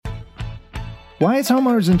Why is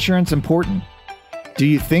homeowners insurance important? Do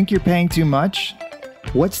you think you're paying too much?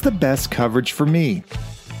 What's the best coverage for me?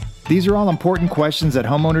 These are all important questions that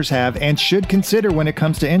homeowners have and should consider when it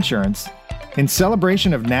comes to insurance. In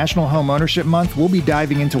celebration of National Homeownership Month, we'll be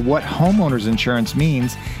diving into what homeowners insurance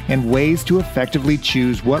means and ways to effectively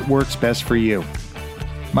choose what works best for you.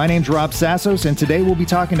 My name's Rob Sassos, and today we'll be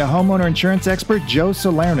talking to homeowner insurance expert Joe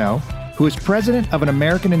Salerno, who is president of an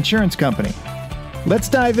American insurance company. Let's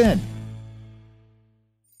dive in.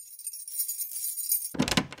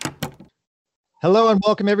 Hello and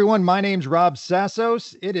welcome, everyone. My name's Rob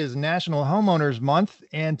Sassos. It is National Homeowners Month,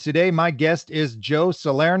 and today my guest is Joe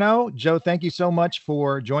Salerno. Joe, thank you so much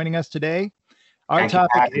for joining us today. Our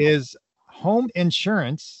topic is home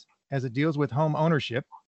insurance as it deals with home ownership,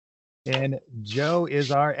 and Joe is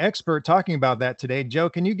our expert talking about that today. Joe,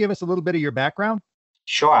 can you give us a little bit of your background?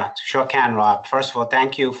 Sure can, Rob. First of all,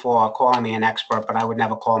 thank you for calling me an expert, but I would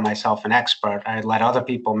never call myself an expert. I'd let other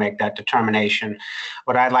people make that determination.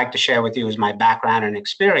 What I'd like to share with you is my background and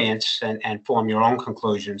experience and form your own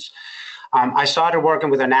conclusions. I started working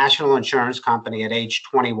with a national insurance company at age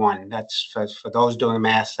 21. That's for those doing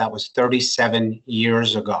math, that was 37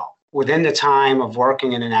 years ago. Within the time of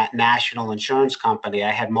working in a national insurance company,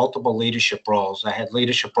 I had multiple leadership roles. I had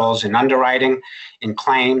leadership roles in underwriting, in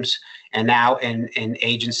claims, and now in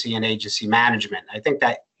agency and agency management. I think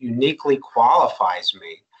that uniquely qualifies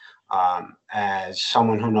me as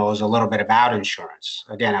someone who knows a little bit about insurance.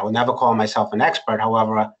 Again, I would never call myself an expert.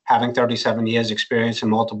 However, having 37 years experience in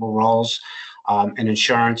multiple roles in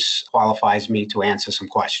insurance qualifies me to answer some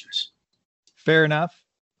questions. Fair enough.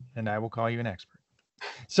 And I will call you an expert.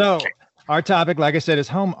 So our topic, like I said, is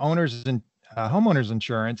homeowners and homeowners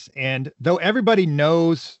insurance. And though everybody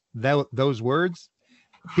knows those words,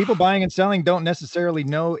 people buying and selling don't necessarily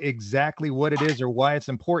know exactly what it is or why it's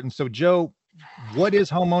important. So, Joe, what is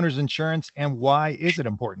homeowners insurance and why is it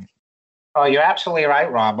important? Oh, you're absolutely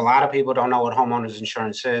right, Rob. A lot of people don't know what homeowners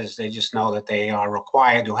insurance is. They just know that they are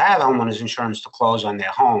required to have homeowners insurance to close on their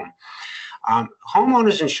home.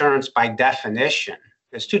 Homeowners insurance, by definition,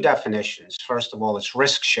 there's two definitions. First of all, it's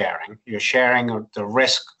risk sharing. You're sharing the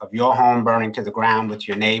risk of your home burning to the ground with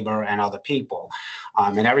your neighbor and other people.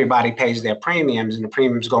 And everybody pays their premiums, and the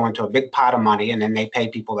premiums go into a big pot of money, and then they pay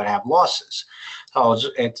people that have losses. So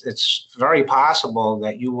it's very possible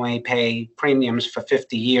that you may pay premiums for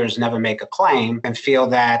 50 years, never make a claim, and feel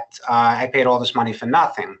that I paid all this money for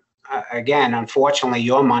nothing. Again, unfortunately,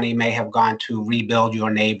 your money may have gone to rebuild your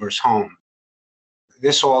neighbor's home.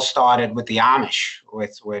 This all started with the Amish,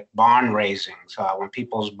 with barn raisings. When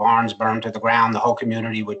people's barns burned to the ground, the whole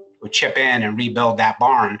community would chip in and rebuild that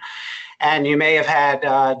barn. And you may have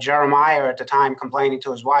had Jeremiah at the time complaining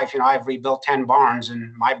to his wife, I've rebuilt 10 barns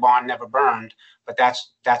and my barn never burned. But that's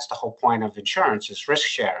the whole point of insurance, is risk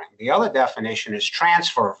sharing. The other definition is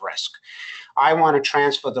transfer of risk. I want to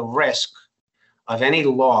transfer the risk of any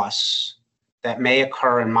loss that may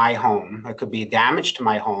occur in my home. It could be damage to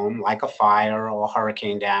my home, like a fire or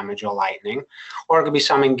hurricane damage or lightning, or it could be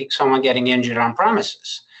someone getting injured on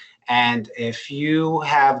premises. And if you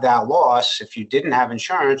have that loss, if you didn't have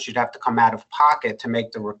insurance, you'd have to come out of pocket to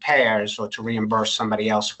make the repairs or to reimburse somebody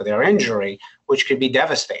else for their injury, which could be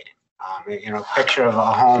devastating. Picture of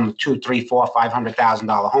a home, $200,000, $300,000, $400,000,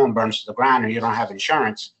 $500,000 home burns to the ground and you don't have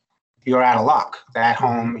insurance. You're out of luck. That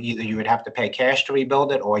home, either you would have to pay cash to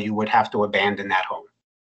rebuild it or you would have to abandon that home.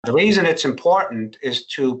 The reason it's important is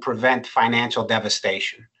to prevent financial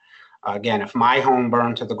devastation. Again, if my home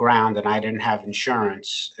burned to the ground and I didn't have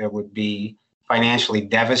insurance, it would be financially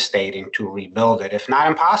devastating to rebuild it, if not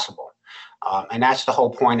impossible. And that's the whole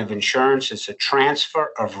point of insurance. It's a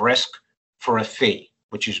transfer of risk for a fee,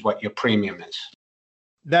 which is what your premium is.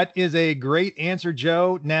 That is a great answer,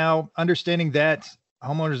 Joe. Now, understanding that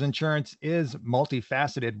homeowners insurance is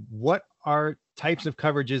multifaceted, what are types of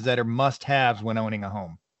coverages that are must-haves when owning a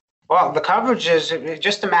home? Well, the coverage is,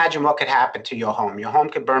 just imagine what could happen to your home. Your home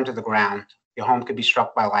could burn to the ground. Your home could be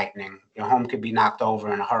struck by lightning. Your home could be knocked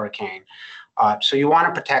over in a hurricane. So you want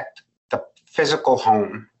to protect the physical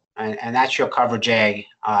home, and that's your coverage A,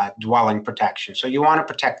 dwelling protection. So you want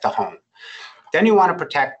to protect the home. Then you want to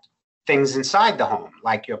protect things inside the home,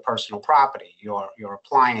 like your personal property, your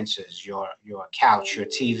appliances, your couch, your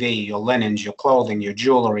TV, your linens, your clothing, your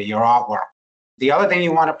jewelry, your artwork. The other thing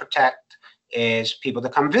you want to protect is people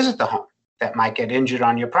that come visit the home that might get injured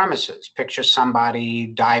on your premises. Picture somebody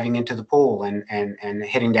diving into the pool and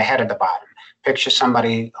hitting their head at the bottom. Picture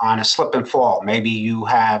somebody on a slip and fall. Maybe you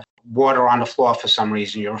have water on the floor for some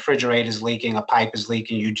reason. Your refrigerator's leaking, a pipe is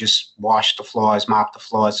leaking. You just wash the floors, mop the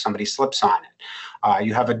floors, somebody slips on it.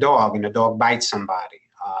 You have a dog and the dog bites somebody.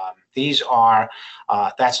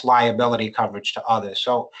 That's liability coverage to others.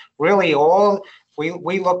 So really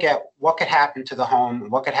we look at what could happen to the home,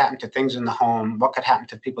 what could happen to things in the home, what could happen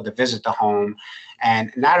to people that visit the home,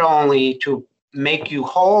 and not only to make you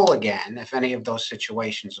whole again if any of those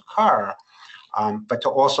situations occur, but to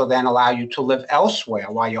also then allow you to live elsewhere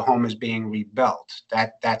while your home is being rebuilt.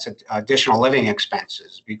 That's additional living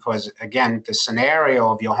expenses, because again, the scenario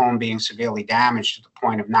of your home being severely damaged to the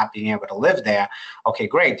point of not being able to live there, okay,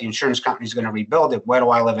 great, the insurance company is going to rebuild it. Where do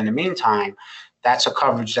I live in the meantime? That's a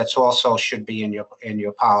coverage that's also should be in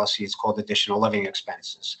your policy. It's called additional living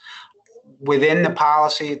expenses. Within the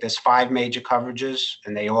policy, there's 5 major coverages,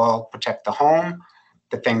 and they all protect the home,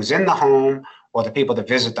 the things in the home, or the people that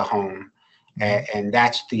visit the home. And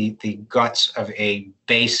that's the guts of a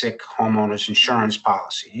basic homeowner's insurance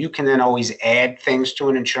policy. You can then always add things to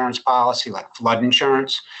an insurance policy, like flood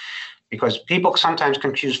insurance, because people sometimes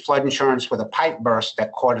confuse flood insurance with a pipe burst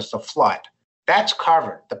that causes the flood. That's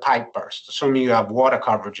covered, the pipe burst, assuming you have water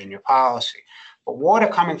coverage in your policy. But water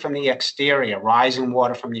coming from the exterior, rising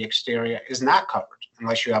water from the exterior, is not covered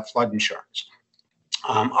unless you have flood insurance.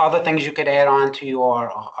 Other things you could add on to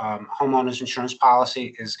your homeowner's insurance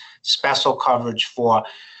policy is special coverage for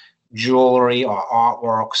jewelry or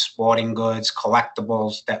artwork, sporting goods,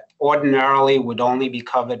 collectibles that ordinarily would only be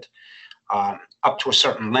covered up to a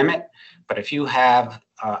certain limit. But if you have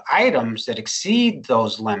items that exceed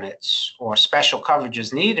those limits or special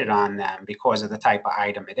coverages needed on them because of the type of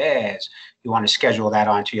item it is, you want to schedule that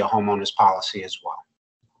onto your homeowner's policy as well.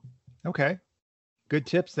 Okay, good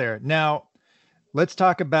tips there. Now, let's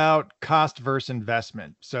talk about cost versus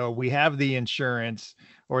investment. So we have the insurance,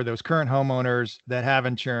 or those current homeowners that have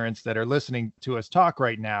insurance that are listening to us talk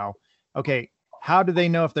right now. Okay, how do they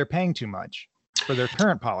know if they're paying too much for their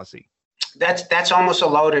current policy? That's almost a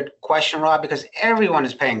loaded question, Rob, because everyone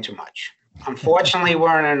is paying too much. Unfortunately,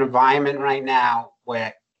 we're in an environment right now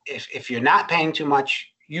where if you're not paying too much,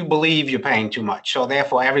 you believe you're paying too much. So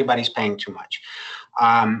therefore, everybody's paying too much.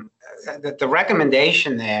 The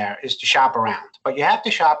recommendation there is to shop around, but you have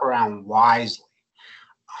to shop around wisely.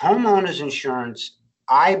 Homeowners insurance,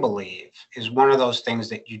 I believe, is one of those things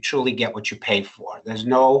that you truly get what you pay for. There's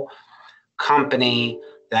no company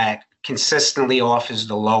that consistently offers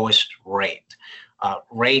the lowest rate.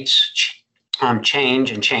 Rates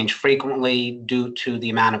change frequently due to the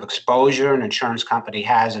amount of exposure an insurance company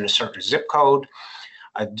has in a certain zip code,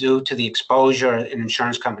 due to the exposure an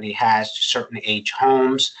insurance company has to certain age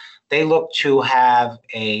homes. They look to have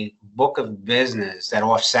a book of business that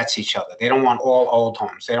offsets each other. They don't want all old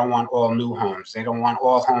homes. They don't want all new homes. They don't want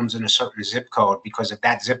all homes in a certain zip code, because if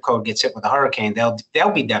that zip code gets hit with a hurricane,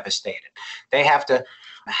 they'll be devastated. They have to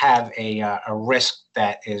have a risk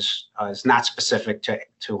that is not specific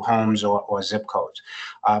to homes or zip codes.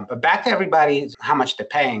 But back to everybody, how much they're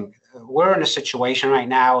paying. We're in a situation right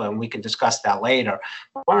now, and we can discuss that later.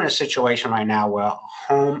 We're in a situation right now where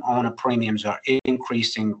homeowner premiums are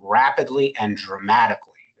increasing rapidly and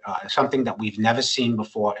dramatically, something that we've never seen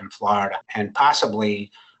before in Florida and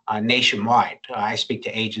possibly nationwide. I speak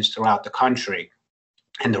to agents throughout the country,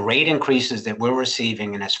 and the rate increases that we're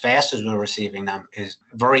receiving, and as fast as we're receiving them, is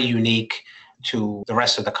very unique to the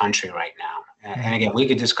rest of the country right now. And again, we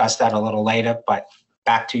could discuss that a little later, but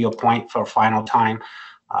back to your point for a final time,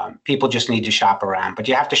 people just need to shop around, but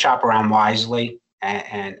you have to shop around wisely.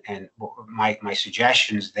 And my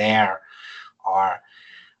suggestions there are,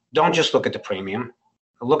 don't just look at the premium,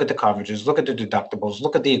 look at the coverages, look at the deductibles,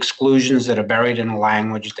 look at the exclusions that are buried in the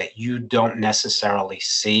language that you don't necessarily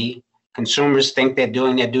see. Consumers think they're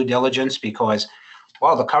doing their due diligence because,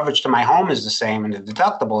 well, the coverage to my home is the same and the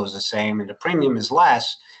deductible is the same and the premium is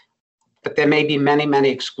less, but there may be many, many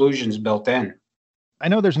exclusions built in. I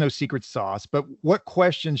know there's no secret sauce, but what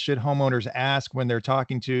questions should homeowners ask when they're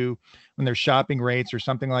when they're shopping rates or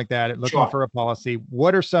something like that, looking for a policy?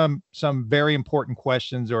 What are some very important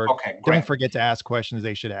questions, or don't forget to ask questions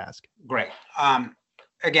they should ask? Great.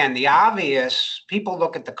 Again, the obvious, people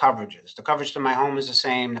look at the coverages. The coverage to my home is the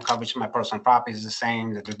same. The coverage to my personal property is the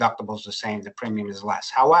same. The deductible is the same. The premium is less.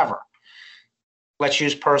 However, let's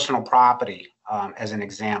use personal property as an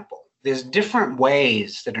example. There's different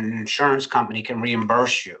ways that an insurance company can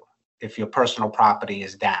reimburse you if your personal property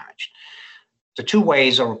is damaged. The two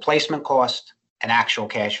ways are replacement cost and actual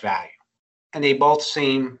cash value, and they both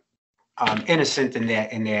seem innocent in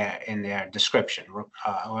their description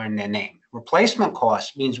or in their name. Replacement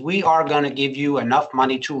cost means we are going to give you enough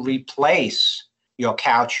money to replace your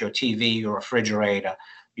couch, your TV, your refrigerator,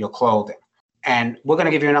 your clothing, and we're going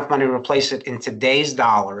to give you enough money to replace it in today's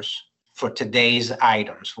dollars, for today's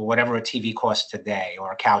items, for whatever a TV costs today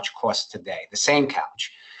or a couch costs today, the same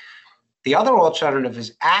couch. The other alternative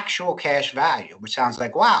is actual cash value, which sounds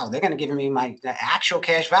like, wow, they're going to give me the actual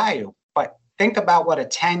cash value. But think about what a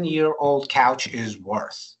 10-year-old couch is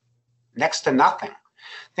worth. Next to nothing.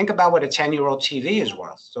 Think about what a 10-year-old TV is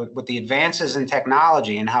worth. So with the advances in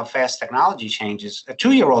technology and how fast technology changes, a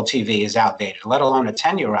 2-year-old TV is outdated, let alone a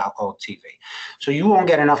 10-year-old TV. So you won't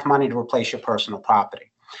get enough money to replace your personal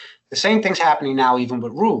property. The same thing's happening now even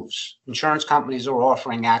with roofs. Insurance companies are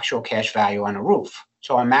offering actual cash value on a roof.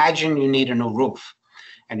 So imagine you need a new roof,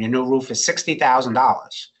 and your new roof is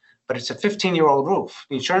 $60,000, but it's a 15-year-old roof.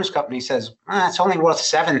 The insurance company says, it's only worth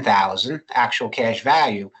 $7,000 actual cash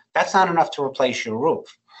value. That's not enough to replace your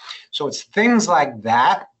roof. So it's things like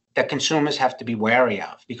that that consumers have to be wary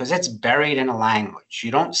of, because it's buried in a language. You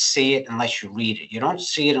don't see it unless you read it. You don't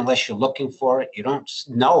see it unless you're looking for it. You don't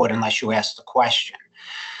know it unless you ask the question.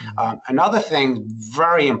 Another thing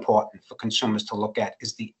very important for consumers to look at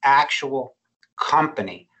is the actual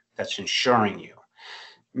company that's insuring you.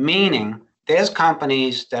 Meaning, there's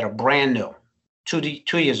companies that are brand new, 2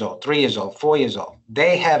 years old, 3 years old, 4 years old.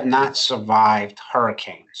 They have not survived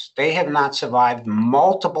hurricanes. They have not survived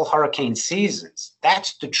multiple hurricane seasons.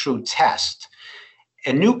 That's the true test.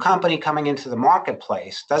 A new company coming into the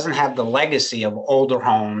marketplace doesn't have the legacy of older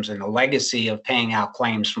homes and the legacy of paying out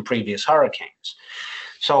claims from previous hurricanes.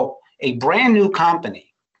 So a brand new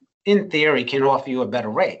company, in theory, can offer you a better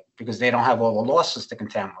rate because they don't have all the losses to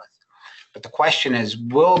contend with. But the question is,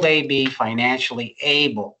 will they be financially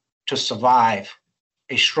able to survive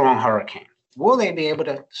a strong hurricane? Will they be able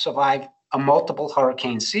to survive a multiple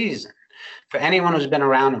hurricane season? For anyone who's been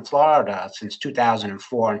around in Florida since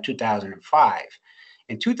 2004 and 2005,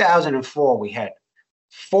 in 2004, we had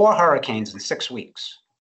 4 hurricanes in 6 weeks,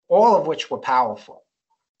 all of which were powerful.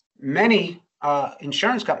 Many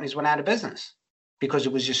insurance companies went out of business because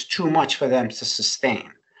it was just too much for them to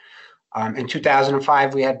sustain. In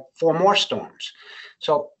 2005, we had 4 more storms.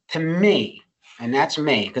 So to me, and that's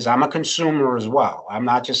me, because I'm a consumer as well. I'm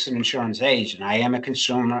not just an insurance agent. I am a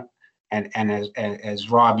consumer. And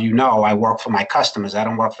as Rob, you know, I work for my customers. I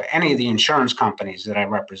don't work for any of the insurance companies that I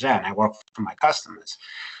represent. I work for my customers.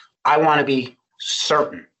 I want to be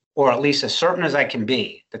certain, or at least as certain as I can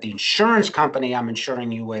be, that the insurance company I'm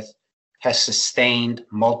insuring you with has sustained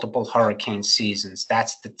multiple hurricane seasons.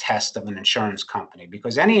 That's the test of an insurance company,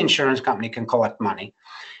 because any insurance company can collect money.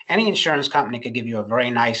 Any insurance company could give you a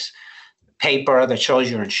very nice paper that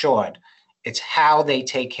shows you're insured. It's how they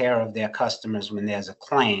take care of their customers when there's a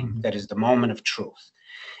claim that is the moment of truth.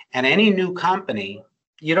 And any new company,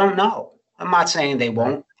 you don't know. I'm not saying they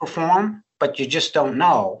won't perform, but you just don't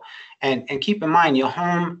know. And keep in mind, your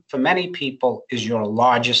home, for many people, is your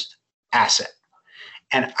largest asset.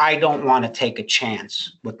 And I don't want to take a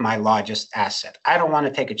chance with my largest asset. I don't want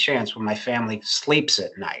to take a chance when my family sleeps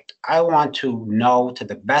at night. I want to know to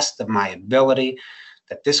the best of my ability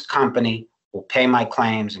that this company will pay my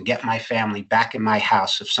claims and get my family back in my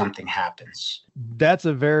house if something happens. That's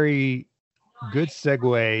a very good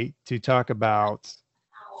segue to talk about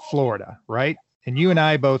Florida, right? And you and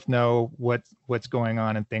I both know what's going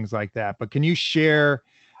on and things like that. But can you share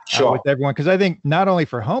with everyone? Because I think not only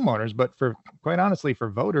for homeowners, but for, quite honestly, for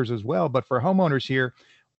voters as well, but for homeowners here,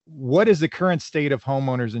 what is the current state of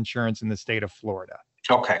homeowners insurance in the state of Florida?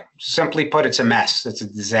 Okay. Simply put, it's a mess. It's a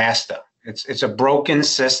disaster. It's a broken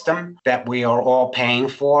system that we are all paying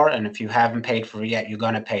for. And if you haven't paid for it yet, you're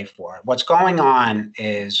going to pay for it. What's going on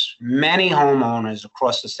is many homeowners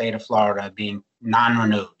across the state of Florida are being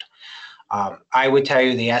non-renewed. I would tell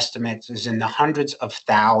you the estimate is in the hundreds of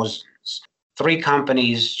thousands. 3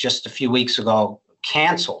 companies just a few weeks ago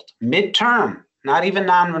canceled midterm, not even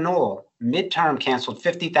non-renewal, midterm canceled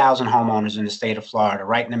 50,000 homeowners in the state of Florida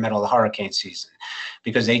right in the middle of the hurricane season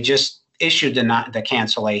because they just issued the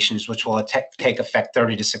cancellations, which will take effect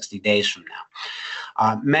 30 to 60 days from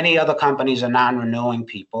now. Many other companies are non-renewing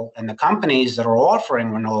people, and the companies that are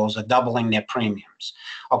offering renewals are doubling their premiums.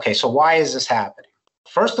 Okay, so why is this happening?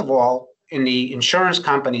 First of all, in the insurance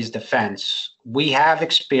company's defense, we have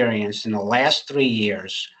experienced in the last 3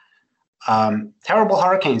 years terrible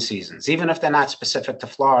hurricane seasons, even if they're not specific to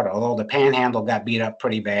Florida, although the Panhandle got beat up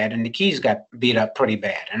pretty bad and the Keys got beat up pretty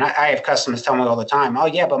bad. And I have customers tell me all the time, oh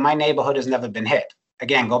yeah, but my neighborhood has never been hit.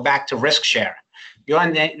 Again, go back to risk sharing. Your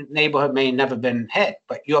neighborhood may never been hit,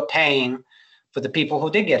 but you're paying for the people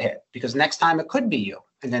who did get hit because next time it could be you,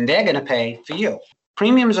 and then they're going to pay for you.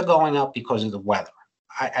 Premiums are going up because of the weather.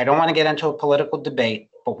 I don't want to get into a political debate,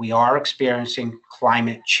 but we are experiencing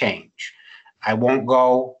climate change. I won't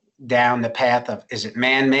go down the path of is it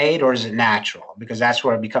man-made or is it natural, because that's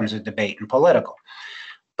where it becomes a debate and political.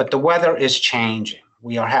 But the weather is changing.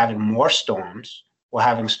 We are having more storms. we're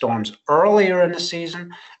having storms earlier in the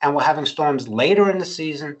season, and we're having storms later in the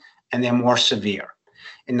season, and they're more severe.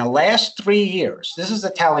 In the last 3 years, this is a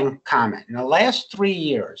telling comment. In the last 3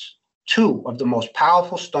 years, 2 of the most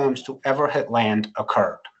powerful storms to ever hit land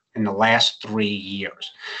occurred in the last 3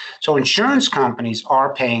 years. So insurance companies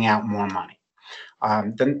are paying out more money.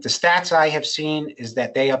 The stats I have seen is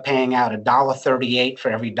that they are paying out $1.38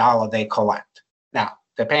 for every dollar they collect. Now,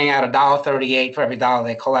 they're paying out $1.38 for every dollar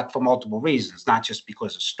they collect for multiple reasons, not just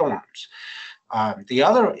because of storms. The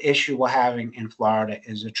other issue we're having in Florida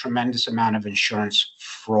is a tremendous amount of insurance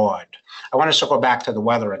fraud. I want to circle back to the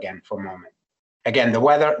weather again for a moment. Again,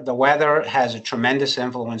 the weather has a tremendous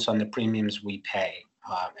influence on the premiums we pay.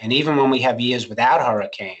 And even when we have years without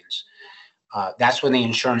hurricanes, that's when the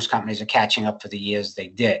insurance companies are catching up for the years they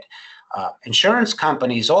did. Insurance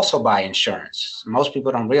companies also buy insurance. Most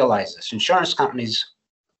people don't realize this. Insurance companies,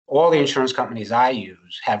 all the insurance companies I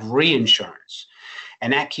use, have reinsurance,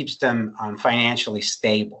 and that keeps them financially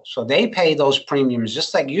stable. So they pay those premiums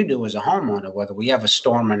just like you do as a homeowner, whether we have a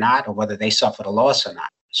storm or not, or whether they suffered a loss or not.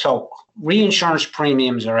 So reinsurance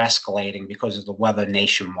premiums are escalating because of the weather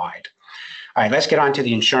nationwide. All right, let's get on to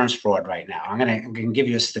the insurance fraud right now. I'm going to give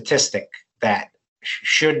you a statistic that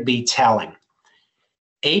should be telling.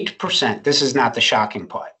 8%, this is not the shocking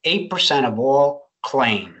part, 8% of all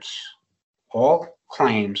claims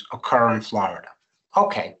occur in Florida.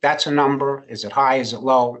 Okay, that's a number. Is it high? Is it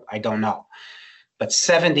low? I don't know. But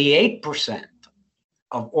 78%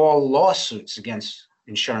 of all lawsuits against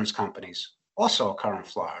insurance companies also occur in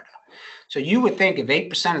Florida. So you would think if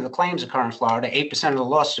 8% of the claims occur in Florida, 8% of the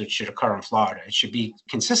lawsuits should occur in Florida. It should be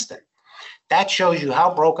consistent. That shows you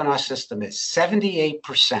how broken our system is.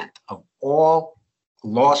 78% of all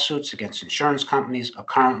lawsuits against insurance companies are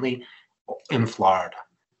currently in Florida.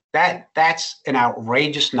 That's an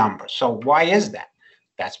outrageous number. So why is that?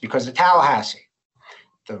 That's because of Tallahassee.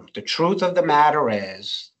 The truth of the matter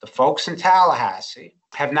is the folks in Tallahassee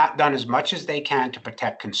have not done as much as they can to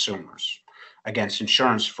protect consumers against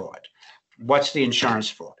insurance fraud. What's the insurance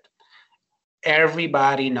fraud?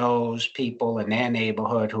 Everybody knows people in their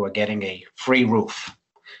neighborhood who are getting a free roof.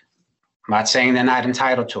 I'm not saying they're not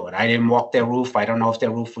entitled to it. I didn't walk their roof. I don't know if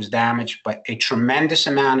their roof was damaged, but a tremendous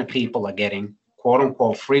amount of people are getting quote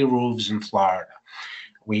unquote free roofs in Florida.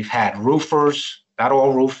 We've had roofers, not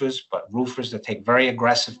all roofers, but roofers that take very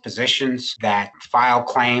aggressive positions, that file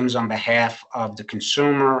claims on behalf of the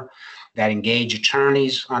consumer, that engage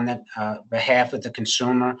attorneys on the behalf of the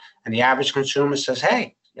consumer. And the average consumer says,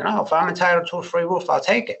 hey, if I'm entitled to a free roof, I'll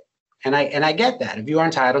take it. And I get that. If you're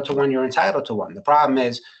entitled to one, you're entitled to one. The problem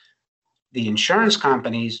is the insurance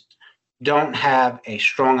companies don't have a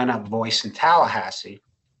strong enough voice in Tallahassee.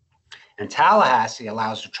 And Tallahassee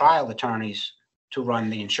allows the trial attorneys to run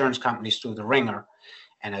the insurance companies through the ringer.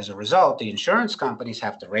 And as a result, the insurance companies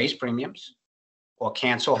have to raise premiums or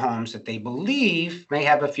cancel homes that they believe may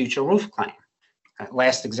have a future roof claim.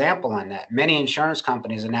 Last example on that, many insurance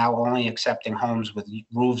companies are now only accepting homes with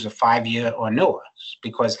roofs of 5-year or newer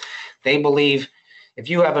because they believe if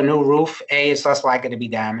you have a new roof, A, it's less likely to be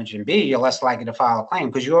damaged, and B, you're less likely to file a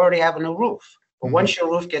claim because you already have a new roof. But once your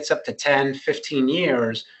roof gets up to 10, 15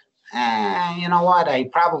 years, you know what, I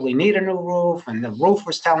probably need a new roof, and the roof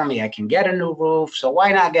was telling me I can get a new roof, so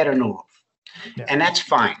why not get a new roof? Yeah. And that's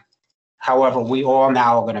fine. However, we all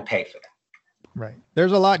now are going to pay for that. Right.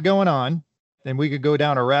 There's a lot going on, and we could go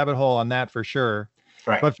down a rabbit hole on that for sure.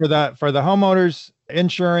 Right. But for the homeowners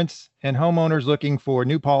insurance and homeowners looking for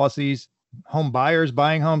new policies, home buyers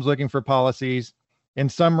buying homes looking for policies, in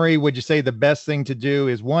summary, would you say the best thing to do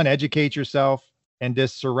is, one, educate yourself and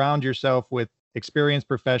just surround yourself with experienced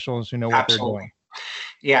professionals who know what they're doing?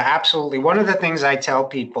 Yeah, absolutely. One of the things I tell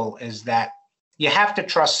people is that you have to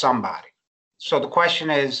trust somebody. So the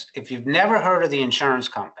question is, if you've never heard of the insurance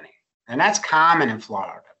company, and that's common in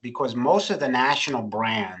Florida because most of the national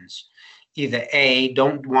brands either A,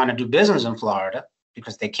 don't want to do business in Florida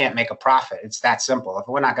because they can't make a profit. It's that simple. If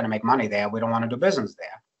we're not going to make money there, we don't want to do business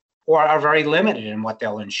there, or are very limited in what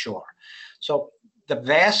they'll insure. So the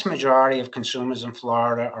vast majority of consumers in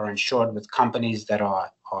Florida are insured with companies that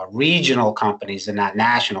are regional companies and not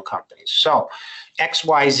national companies. So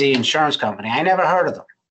XYZ insurance company, I never heard of them.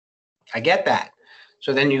 I get that.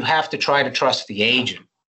 So then you have to try to trust the agent.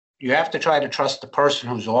 You have to try to trust the person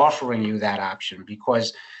who's offering you that option,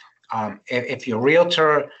 because if your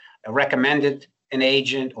realtor recommended an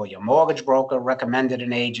agent or your mortgage broker recommended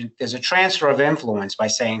an agent, there's a transfer of influence by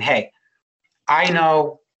saying, hey, I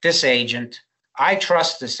know this agent. I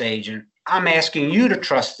trust this agent. I'm asking you to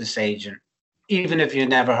trust this agent, even if you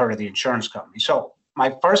never heard of the insurance company. So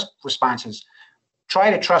my first response is try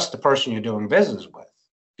to trust the person you're doing business with,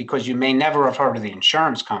 because you may never have heard of the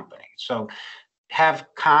insurance company. So have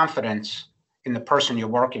confidence in the person you're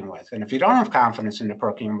working with. And if you don't have confidence in the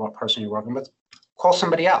person you're working with, call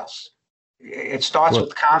somebody else. It starts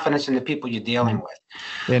with confidence in the people you're dealing with.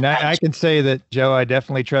 And I can say that, Joe, I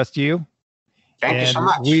definitely trust you. Thank you so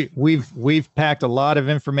much. We've packed a lot of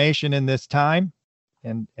information in this time,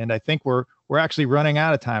 and I think we're actually running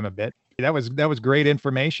out of time a bit. That was great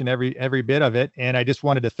information, every bit of it. And I just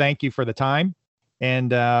wanted to thank you for the time and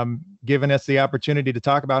giving us the opportunity to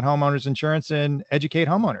talk about homeowners insurance and educate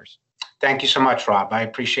homeowners. Thank you so much, Rob. I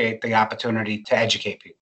appreciate the opportunity to educate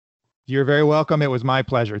people. You're very welcome. It was my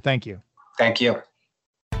pleasure. Thank you. Thank you.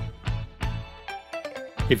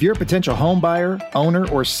 If you're a potential home buyer, owner,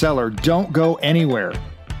 or seller, don't go anywhere.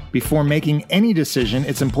 Before making any decision,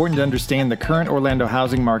 it's important to understand the current Orlando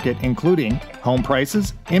housing market, including home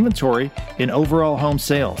prices, inventory, and overall home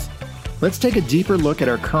sales. Let's take a deeper look at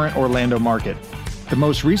our current Orlando market. The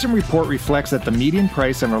most recent report reflects that the median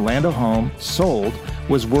price of an Orlando home sold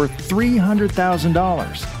was worth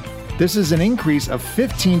 $300,000. This is an increase of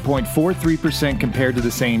 15.43% compared to the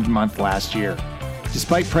same month last year.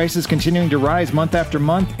 Despite prices continuing to rise month after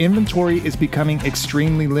month, inventory is becoming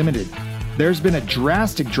extremely limited. There's been a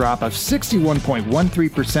drastic drop of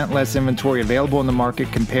 61.13% less inventory available in the market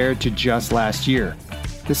compared to just last year.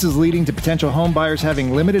 This is leading to potential home buyers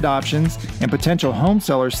having limited options and potential home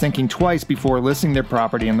sellers thinking twice before listing their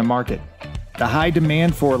property in the market. The high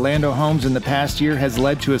demand for Orlando homes in the past year has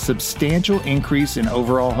led to a substantial increase in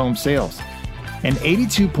overall home sales. An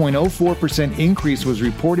 82.04% increase was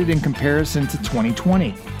reported in comparison to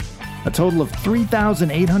 2020. A total of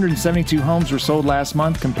 3,872 homes were sold last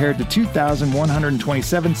month compared to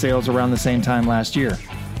 2,127 sales around the same time last year.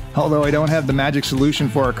 Although I don't have the magic solution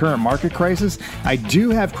for our current market crisis, I do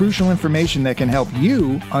have crucial information that can help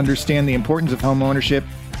you understand the importance of home ownership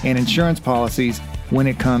and insurance policies when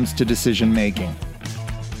it comes to decision making.